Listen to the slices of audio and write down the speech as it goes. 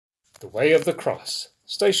The Way of the Cross,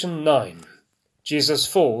 Station 9. Jesus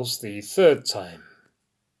falls the third time.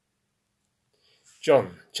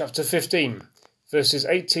 John chapter 15, verses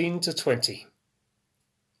 18 to 20.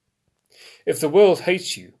 If the world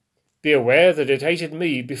hates you, be aware that it hated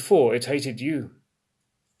me before it hated you.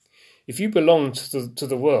 If you belonged to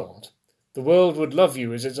the world would love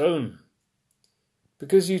you as its own.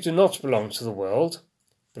 Because you do not belong to the world,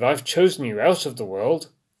 but I've chosen you out of the world,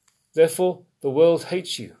 therefore the world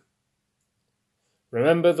hates you.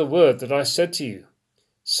 Remember the word that I said to you,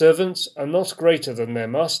 servants are not greater than their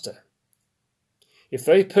master. If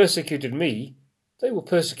they persecuted me, they will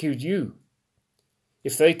persecute you.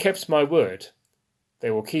 If they kept my word, they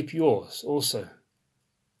will keep yours also.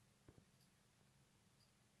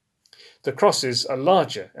 The crosses are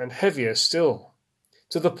larger and heavier still,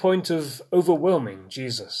 to the point of overwhelming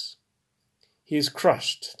Jesus. He is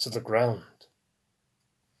crushed to the ground.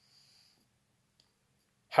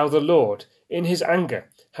 How the Lord, in his anger,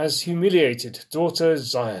 has humiliated daughter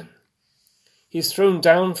Zion. He has thrown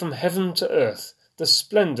down from heaven to earth the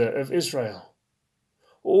splendour of Israel.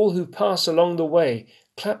 All who pass along the way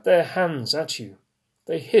clap their hands at you.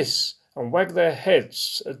 They hiss and wag their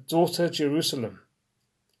heads at daughter Jerusalem.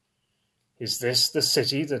 Is this the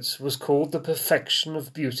city that was called the perfection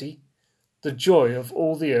of beauty, the joy of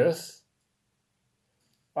all the earth?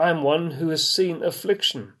 I am one who has seen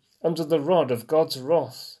affliction under the rod of God's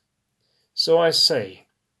wrath. So I say,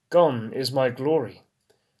 gone is my glory,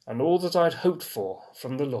 and all that I'd hoped for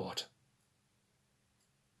from the Lord.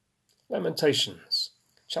 Lamentations,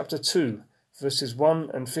 chapter 2, verses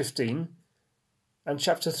 1 and 15, and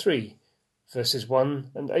chapter 3, verses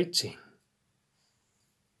 1 and 18.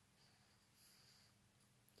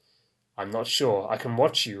 I'm not sure I can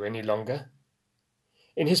watch you any longer.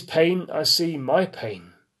 In his pain I see my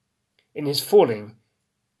pain. In his falling,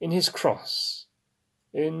 in his cross,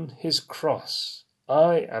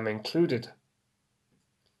 I am included.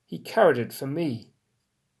 He carried it for me,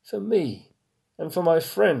 and for my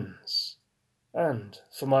friends, and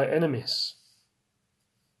for my enemies.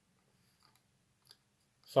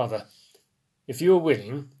 Father, if you are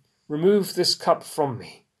willing, remove this cup from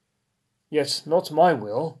me, yet not my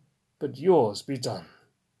will, but yours be done.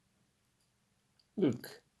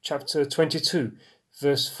 Luke chapter 22,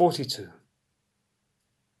 verse 42.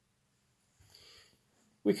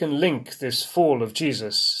 We can link this fall of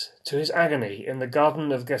Jesus to his agony in the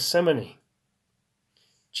Garden of Gethsemane.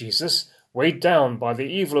 Jesus, weighed down by the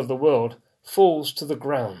evil of the world, falls to the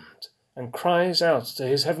ground and cries out to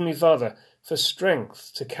his heavenly Father for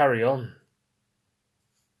strength to carry on.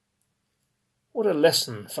 What a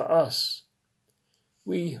lesson for us!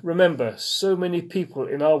 We remember so many people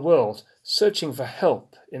in our world searching for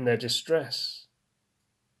help in their distress.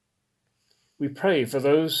 We pray for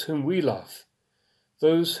those whom we love,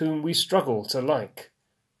 those whom we struggle to like,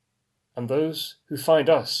 and those who find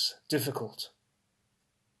us difficult.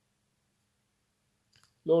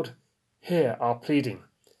 Lord, hear our pleading,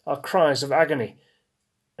 our cries of agony,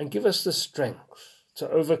 and give us the strength to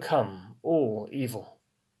overcome all evil.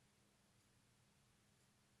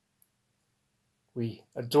 We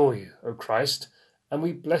adore you, O Christ, and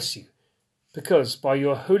we bless you, because by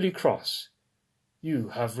your holy cross you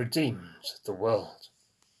have redeemed the world.